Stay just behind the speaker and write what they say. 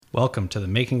Welcome to the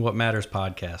Making What Matters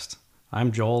podcast.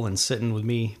 I'm Joel, and sitting with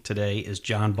me today is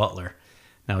John Butler.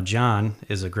 Now, John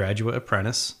is a graduate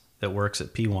apprentice that works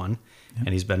at P1, and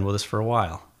he's been with us for a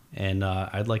while. And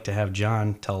I'd like to have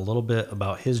John tell a little bit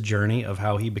about his journey of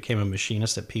how he became a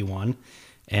machinist at P1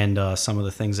 and some of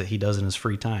the things that he does in his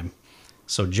free time.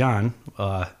 So, John,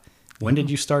 when did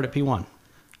you start at P1?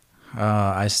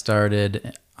 I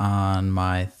started on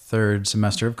my third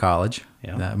semester of college.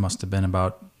 Yeah. That must have been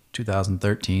about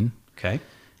 2013. Okay.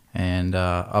 And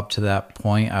up to that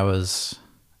point,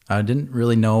 I didn't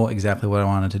really know exactly what I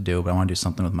wanted to do, but I wanted to do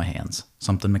something with my hands,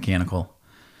 something mechanical.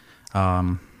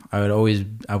 I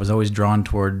was always drawn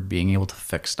toward being able to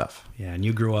fix stuff. Yeah, and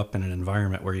you grew up in an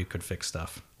environment where you could fix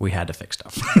stuff. We had to fix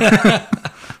stuff.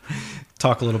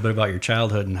 Talk a little bit about your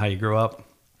childhood and how you grew up.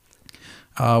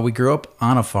 We grew up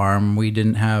on a farm. We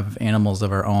didn't have animals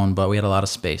of our own, but we had a lot of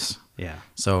space. Yeah.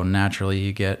 So naturally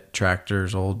you get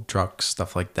tractors, old trucks,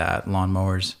 stuff like that,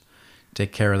 lawnmowers,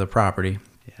 take care of the property.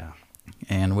 Yeah.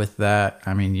 And with that,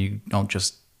 I mean, you don't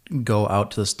just go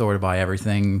out to the store to buy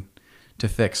everything to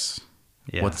fix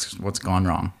what's gone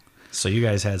wrong. So you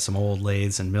guys had some old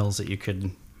lathes and mills that you could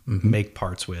make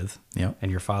parts with. Yep. And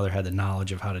your father had the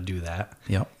knowledge of how to do that.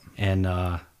 Yep.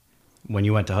 And when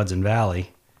you went to Hudson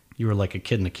Valley, you were like a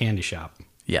kid in a candy shop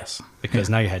Yes. because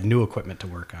now you had new equipment to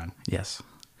work on. Yes.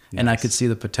 And I could see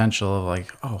the potential of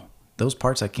like, oh, those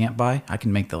parts I can't buy, I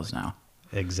can make those now.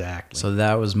 Exactly. So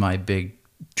that was my big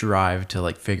drive to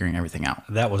like figuring everything out.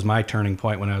 That was my turning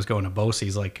point when I was going to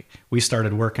Bosie's. Like, we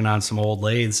started working on some old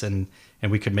lathes and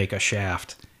we could make a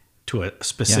shaft to a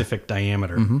specific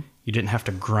diameter. You didn't have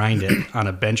to grind it on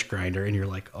a bench grinder, and you're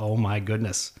like, oh my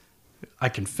goodness, I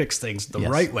can fix things the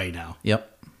right way now. Yep.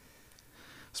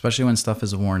 Especially when stuff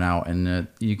is worn out and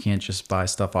you can't just buy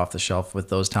stuff off the shelf with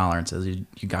those tolerances.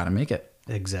 You got to make it.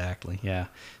 Exactly, yeah.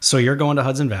 So you're going to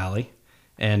Hudson Valley,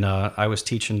 and I was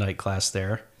teaching night class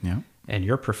there. Yeah. And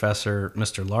your professor,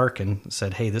 Mr. Larkin,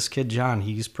 said, hey, this kid, John,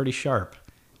 he's pretty sharp.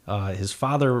 His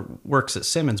father works at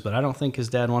Simmons, but I don't think his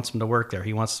dad wants him to work there.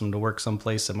 He wants him to work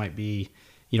someplace that might be,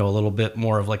 a little bit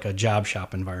more of like a job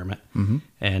shop environment.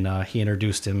 And he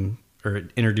introduced you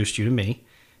to me,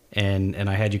 and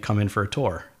I had you come in for a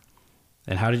tour.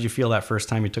 And how did you feel that first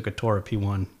time you took a tour of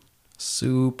P1?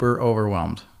 Super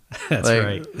overwhelmed. That's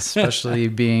right. Especially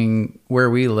being where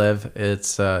we live,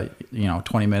 it's 20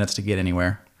 minutes to get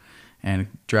anywhere. And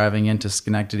driving into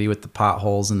Schenectady with the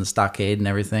potholes and the stockade and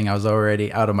everything, I was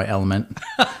already out of my element.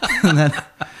 And then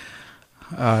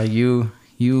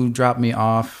you dropped me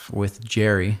off with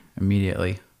Jerry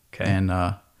immediately. Okay.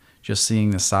 And just seeing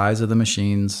the size of the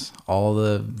machines, all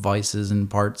the vices and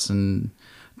parts and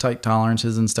tight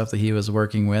tolerances and stuff that he was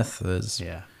working with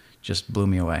just blew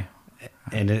me away.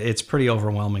 And it's pretty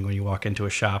overwhelming when you walk into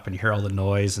a shop and you hear all the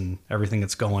noise and everything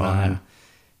that's going on. Yeah.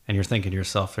 And you're thinking to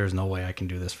yourself, there's no way I can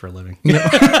do this for a living.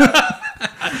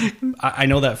 I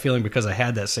know that feeling because I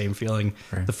had that same feeling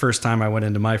the first time I went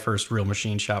into my first real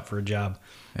machine shop for a job.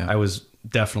 Yeah. I was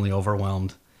definitely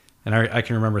overwhelmed. And I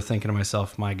can remember thinking to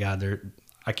myself, my God,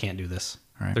 I can't do this.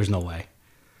 Right. There's no way.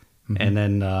 And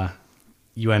then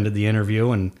you ended the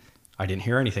interview and I didn't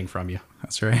hear anything from you.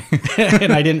 That's right.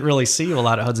 And I didn't really see you a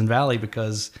lot at Hudson Valley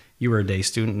because you were a day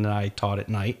student and I taught at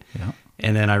night. Yeah.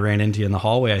 And then I ran into you in the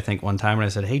hallway, I think, one time, and I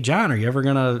said, hey, John, are you ever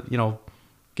going to,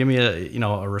 give me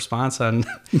a response on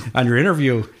on your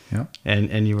interview? Yeah.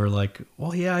 And you were like,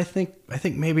 well, yeah, I think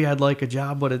maybe I'd like a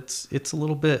job, but it's a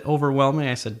little bit overwhelming.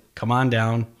 I said, come on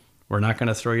down. We're not going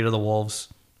to throw you to the wolves.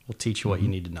 We'll teach you what you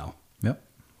need to know. Yep.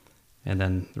 And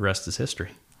then the rest is history.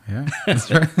 Yeah.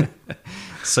 That's right.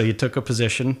 So you took a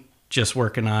position just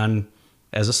working on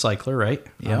as a cycler, right?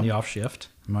 Yep. On the off shift.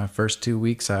 My first 2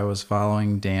 weeks, I was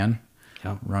following Dan,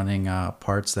 Yep. running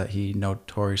parts that he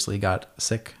notoriously got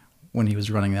sick when he was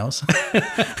running those.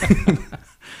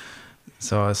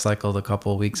 So I cycled a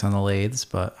couple of weeks on the lathes,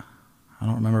 but I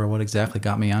don't remember what exactly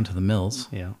got me onto the mills.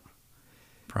 Yeah.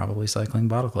 Probably cycling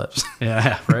bottle clips.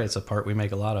 Yeah, right. It's a part we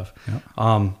make a lot of.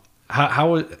 Yep.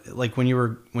 How like when you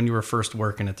were first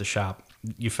working at the shop,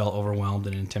 you felt overwhelmed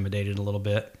and intimidated a little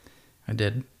bit. I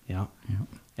did. Yeah. Yeah.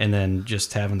 And then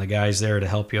just having the guys there to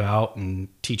help you out and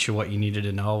teach you what you needed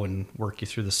to know and work you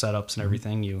through the setups and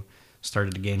everything, you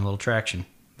started to gain a little traction.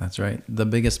 That's right. The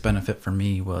biggest benefit for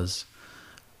me was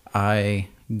I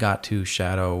got to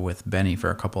shadow with Benny for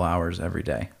a couple hours every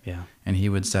day. Yeah. And he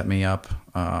would set me up.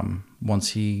 Once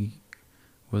he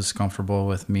was comfortable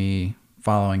with me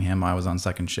following him, I was on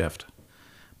second shift.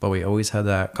 But we always had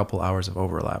that couple hours of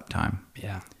overlap time.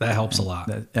 Yeah. That helps a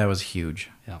lot. That was huge.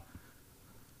 Yeah.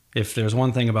 If there's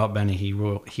one thing about Benny, he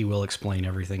will explain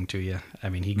everything to you. I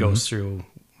mean, he goes through,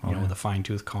 with a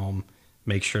fine-tooth comb,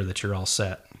 make sure that you're all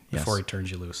set before Yes. he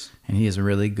turns you loose. And he is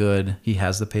really good. He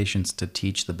has the patience to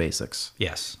teach the basics,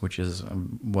 Yes, which is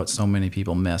what so many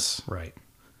people miss. right.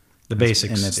 The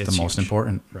basics, And it's the most huge.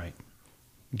 important. Right.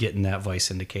 Getting that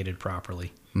vice indicated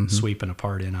properly, sweeping a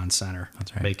part in on center,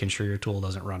 That's right. making sure your tool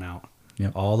doesn't run out.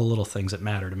 Yep. All the little things that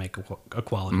matter to make a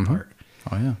quality part.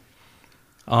 Oh,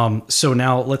 yeah. So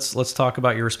now let's talk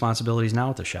about your responsibilities now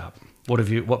at the shop.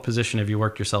 What position have you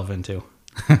worked yourself into?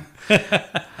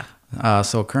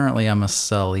 So currently I'm a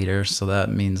cell leader, so that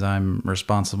means I'm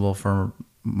responsible for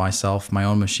myself, my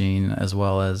own machine, as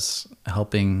well as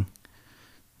helping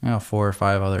 4 or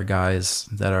 5 other guys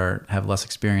that have less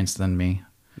experience than me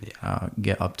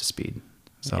get up to speed.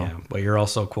 So Yeah, but you're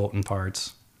also quoting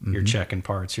parts. You're checking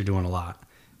parts. You're doing a lot.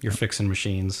 You're fixing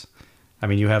machines. I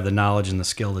mean, you have the knowledge and the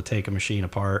skill to take a machine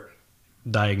apart,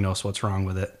 diagnose what's wrong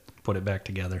with it, put it back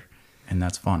together. and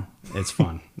that's fun. It's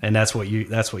fun, and that's what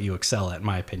you excel at, in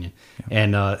my opinion.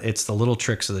 And it's the little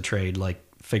tricks of the trade, like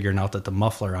figuring out that the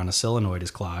muffler on a solenoid is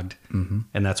clogged, and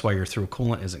that's why your through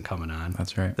coolant isn't coming on.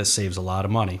 That's right. That saves a lot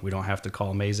of money. We don't have to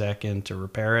call Mazak in to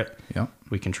repair it. Yep.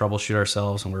 We can troubleshoot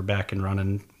ourselves, and we're back and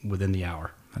running within the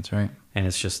hour. That's right. And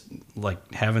it's just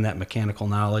like having that mechanical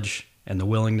knowledge and the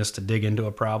willingness to dig into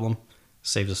a problem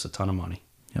saves us a ton of money.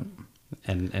 Yep.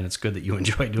 And it's good that you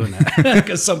enjoy doing that,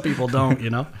 because some people don't,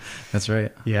 That's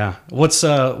right. Yeah. What's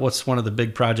one of the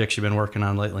big projects you've been working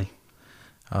on lately?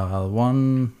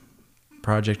 One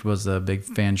project was the big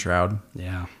fan shroud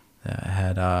Yeah. that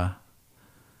had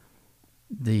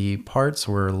the parts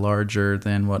were larger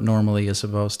than what normally is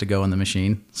supposed to go in the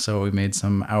machine, so we made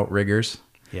some outriggers.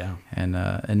 Yeah. And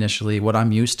initially, what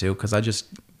I'm used to, because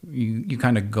you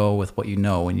kind of go with what you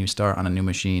know when you start on a new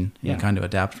machine. Yeah. You kind of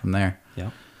adapt from there.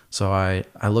 Yeah. So I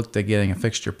looked at getting a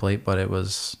fixture plate, but it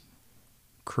was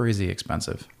crazy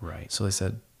expensive. Right. So they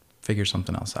said, figure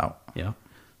something else out. Yeah.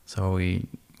 So we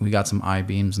got some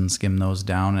I-beams and skimmed those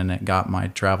down, and it got my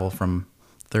travel from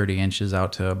 30 inches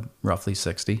out to roughly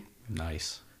 60.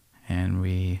 Nice. And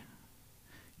we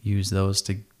used those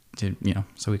to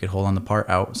so we could hold on the part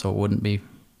out so it wouldn't be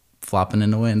flopping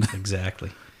in the wind.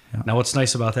 Exactly. Yeah. Now, what's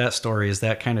nice about that story is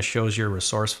that kind of shows your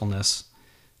resourcefulness,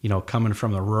 coming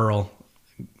from a rural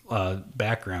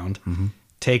background.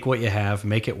 Take what you have,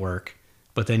 make it work,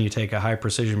 but then you take a high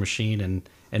precision machine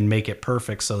and make it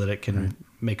perfect so that it can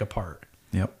make a part.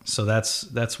 Yep. So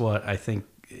that's what I think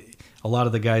a lot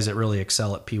of the guys that really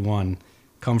excel at P1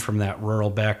 come from, that rural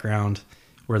background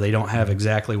where they don't have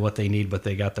exactly what they need, but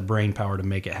they got the brain power to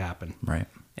make it happen. Right.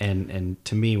 And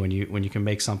to me, when you can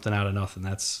make something out of nothing,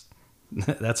 that's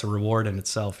a reward in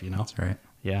itself, That's right.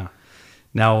 Yeah.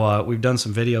 Now, we've done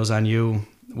some videos on you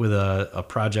with a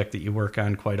project that you work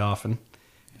on quite often,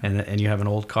 and you have an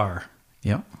old car.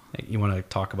 Yep. You want to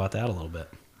talk about that a little bit?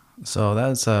 So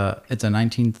it's a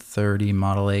 1930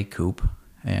 Model A coupe,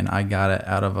 and I got it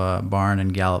out of a barn in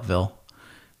Gallopville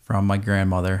from my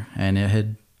grandmother, and it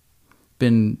had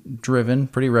been driven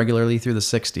pretty regularly through the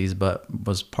 60s, but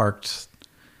was parked,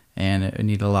 and it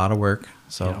needed a lot of work.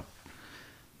 So Yeah.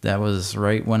 that was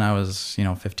right when I was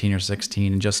 15 or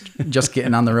 16, and just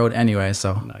getting on the road anyway.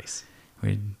 So Nice.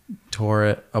 we tore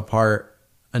it apart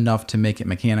enough to make it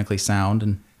mechanically sound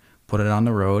and put it on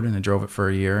the road, and I drove it for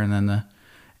a year, and then the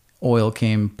oil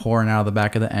came pouring out of the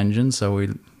back of the engine, so we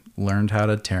learned how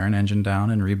to tear an engine down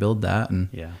and rebuild that. And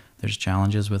Yeah. there's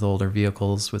challenges with older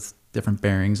vehicles with different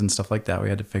bearings and stuff like that we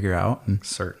had to figure out, and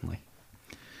Certainly.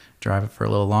 drive it for a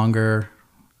little longer.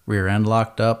 Rear end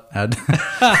locked up, had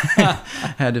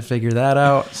had to figure that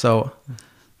out. So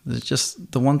it's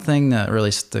just the one thing that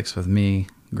really sticks with me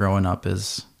growing up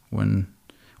is when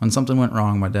something went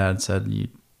wrong, my dad said, you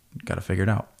got to figure it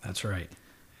out. That's right.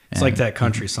 It's like that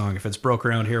country song. If it's broke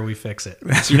around here, we fix it.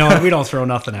 You know what? We don't throw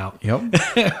nothing out.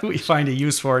 Yep. We find a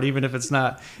use for it, even if it's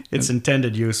not its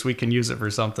intended use. We can use it for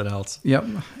something else. Yep.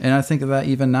 And I think of that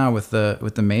even now with the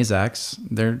Mazaks.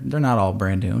 They're not all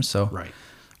brand new. So Right.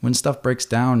 when stuff breaks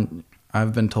down,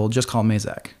 I've been told just call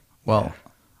Mazak. Well,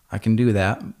 I can do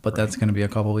that, but that's going to be a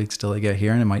couple weeks till they get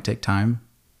here, and it might take time.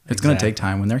 It's going to take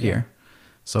time when they're here.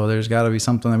 So there's got to be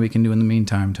something that we can do in the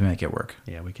meantime to make it work.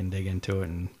 Yeah, we can dig into it,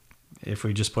 and if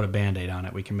we just put a Band-Aid on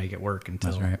it, we can make it work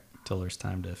until there's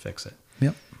time to fix it.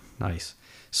 Yep. Nice.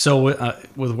 So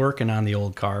with working on the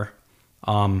old car,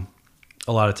 a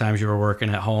lot of times you were working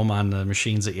at home on the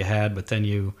machines that you had, but then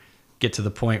you get to the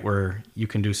point where you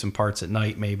can do some parts at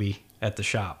night, maybe at the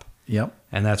shop. Yep.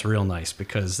 And that's real nice,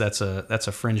 because that's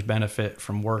a fringe benefit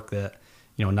from work that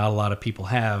not a lot of people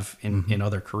have in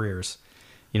other careers.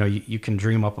 You can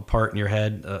dream up a part in your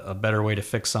head, a better way to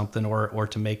fix something, or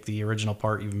to make the original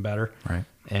part even better. Right.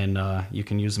 And you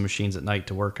can use the machines at night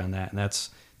to work on that. And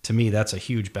to me, that's a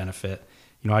huge benefit.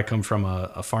 I come from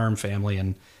a farm family,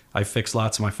 and I fixed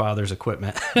lots of my father's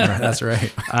equipment. Right, that's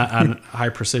right. on high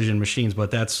precision machines,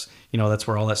 but that's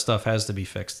where all that stuff has to be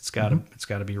fixed. It's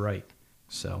got to be right.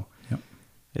 So Yep.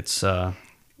 it's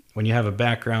when you have a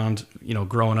background,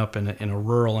 growing up in a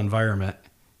rural environment,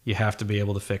 you have to be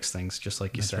able to fix things, just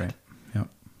like you That's said. right. Yep.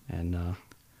 And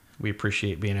we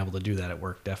appreciate being able to do that at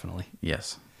work, definitely.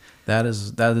 Yes. That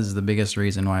is the biggest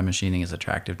reason why machining is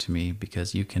attractive to me,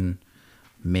 because you can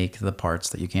make the parts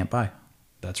that you can't buy.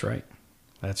 That's right.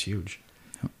 That's huge.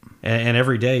 And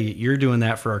every day you're doing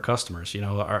that for our customers.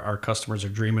 Our customers are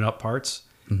dreaming up parts,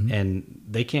 and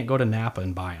they can't go to Napa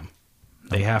and buy them.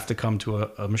 They have to come to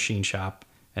a machine shop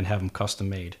and have them custom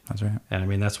made. That's right. And I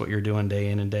mean, that's what you're doing day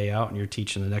in and day out, and you're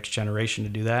teaching the next generation to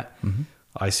do that.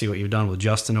 I see what you've done with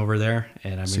Justin over there,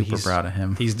 and I mean, Super proud of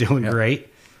him. He's doing great.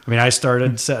 I mean, I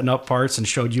started setting up parts and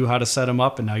showed you how to set them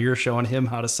up, and now you're showing him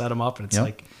how to set them up, and it's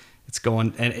like it's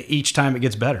going. And each time it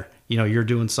gets better. You're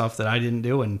doing stuff that I didn't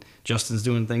do, and Justin's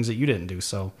doing things that you didn't do.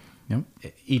 So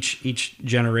each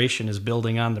generation is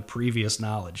building on the previous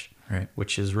knowledge, right?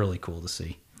 Which is really cool to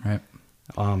see. Right.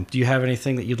 Do you have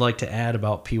anything that you'd like to add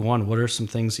about P1? What are some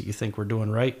things that you think we're doing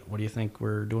right? What do you think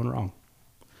we're doing wrong?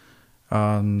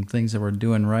 Things that we're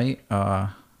doing right.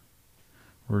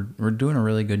 We're doing a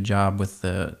really good job with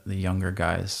the younger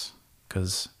guys,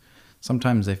 because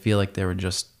sometimes they feel like they were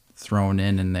just thrown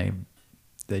in and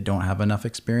they don't have enough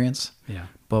experience. Yeah.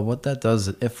 But what that does,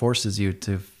 it forces you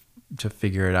to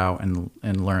figure it out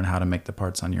and learn how to make the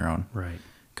parts on your own. Right.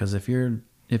 Because if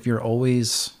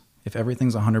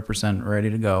everything's 100% ready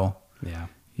to go,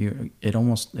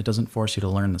 it doesn't force you to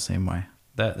learn the same way.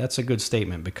 That's a good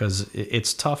statement, because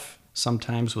it's tough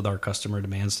sometimes with our customer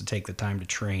demands to take the time to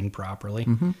train properly.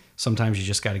 Sometimes you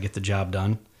just got to get the job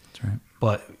done. That's right.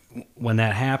 But when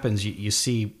that happens, you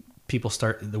see people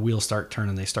the wheels start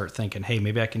turning. They start thinking, hey,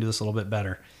 maybe I can do this a little bit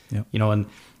better. Yep. And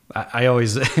I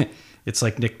always, it's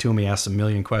like Nick Toomey asks a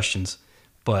million questions,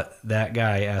 but that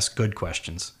guy asks good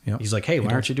questions. Yep. He's like, hey,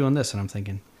 why aren't you doing this? And I'm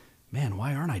thinking, man,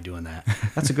 why aren't I doing that?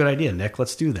 That's a good idea, Nick.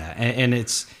 Let's do that. And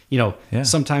it's,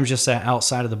 sometimes just that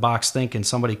outside of the box thinking,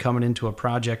 somebody coming into a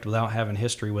project without having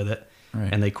history with it,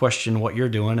 right, and they question what you're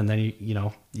doing, and then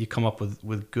you come up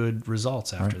with good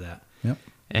results after that. Yep.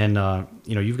 And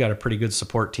you've got a pretty good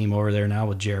support team over there now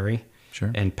with Jerry.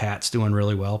 Sure. And Pat's doing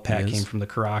really well. Pat came from the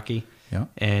Karaki. Yeah.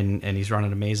 And he's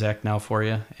running a Mazak now for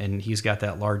you, and he's got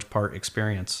that large part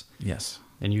experience. Yes.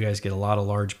 And you guys get a lot of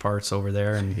large parts over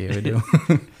there, and yeah, we do.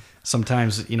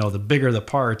 Sometimes, the bigger the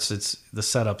parts, the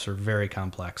setups are very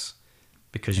complex,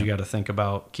 because you got to think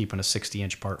about keeping a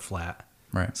 60-inch part flat.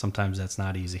 Right. Sometimes that's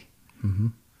not easy. Mm-hmm.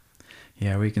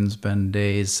 Yeah, we can spend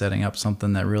days setting up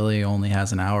something that really only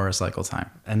has an hour of cycle time.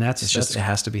 And it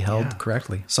has to be held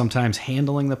correctly. Sometimes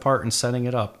handling the part and setting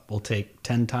it up will take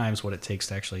 10 times what it takes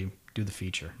to actually do the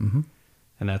feature. Mm-hmm.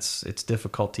 And it's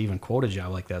difficult to even quote a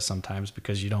job like that sometimes,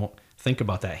 because you don't think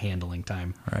about that handling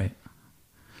time. Right.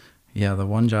 Yeah, the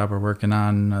one job we're working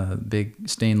on, big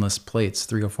stainless plates,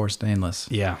 304 stainless.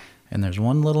 Yeah. And there's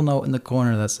one little note in the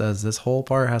corner that says this whole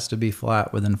part has to be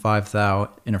flat within 5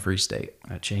 thou in a free state.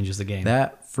 That changes the game.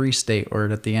 That free state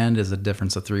word at the end is a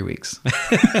difference of 3 weeks.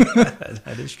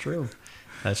 That is true.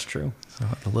 That's true. So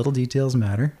the little details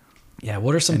matter. Yeah.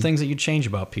 What are some things that you'd change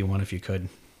about P1 if you could?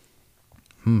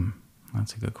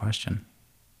 That's a good question.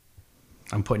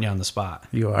 I'm putting you on the spot.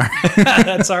 You are.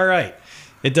 That's all right.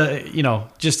 It does,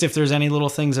 just if there's any little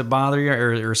things that bother you,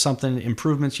 or something,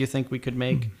 improvements you think we could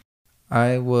make.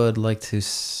 I would like to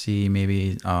see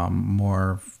maybe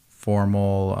more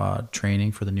formal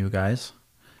training for the new guys.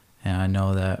 And I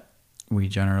know that we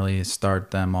generally start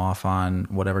them off on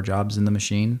whatever job's in the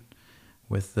machine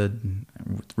with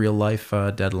real life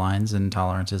deadlines and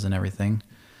tolerances and everything.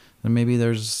 And maybe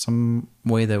there's some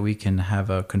way that we can have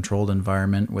a controlled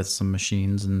environment with some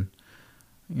machines, and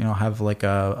have like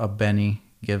a Benny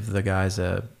give the guys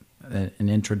an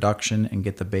introduction and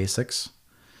get the basics,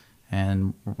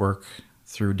 and work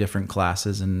through different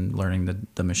classes and learning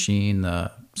the machine,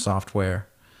 the software,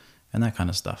 and that kind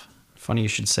of stuff. Funny you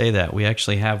should say that. We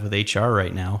actually have with HR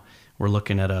right now, we're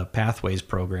looking at a Pathways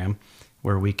program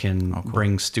where we can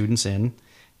bring students in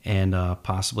and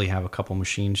possibly have a couple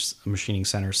machining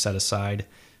centers set aside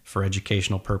for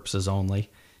educational purposes only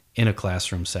in a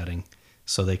classroom setting,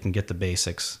 so they can get the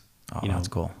basics. Oh, that's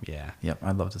cool. Yeah. Yep.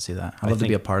 I'd love to see that. I'd love to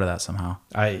be a part of that somehow.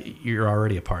 You're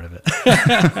already a part of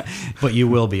it, but you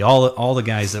will be. All the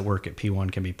guys that work at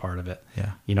P1 can be part of it.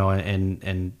 Yeah.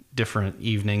 And different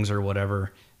evenings or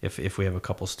whatever, if we have a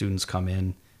couple students come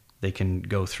in, they can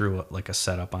go through like a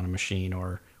setup on a machine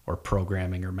or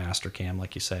programming or Mastercam,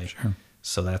 like you say. Sure.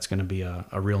 So that's going to be a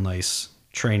real nice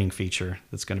training feature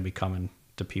that's going to be coming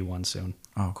to P1 soon.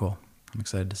 Oh, cool. I'm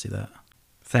excited to see that.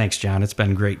 Thanks, John. It's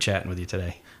been great chatting with you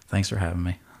today. Thanks for having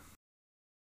me.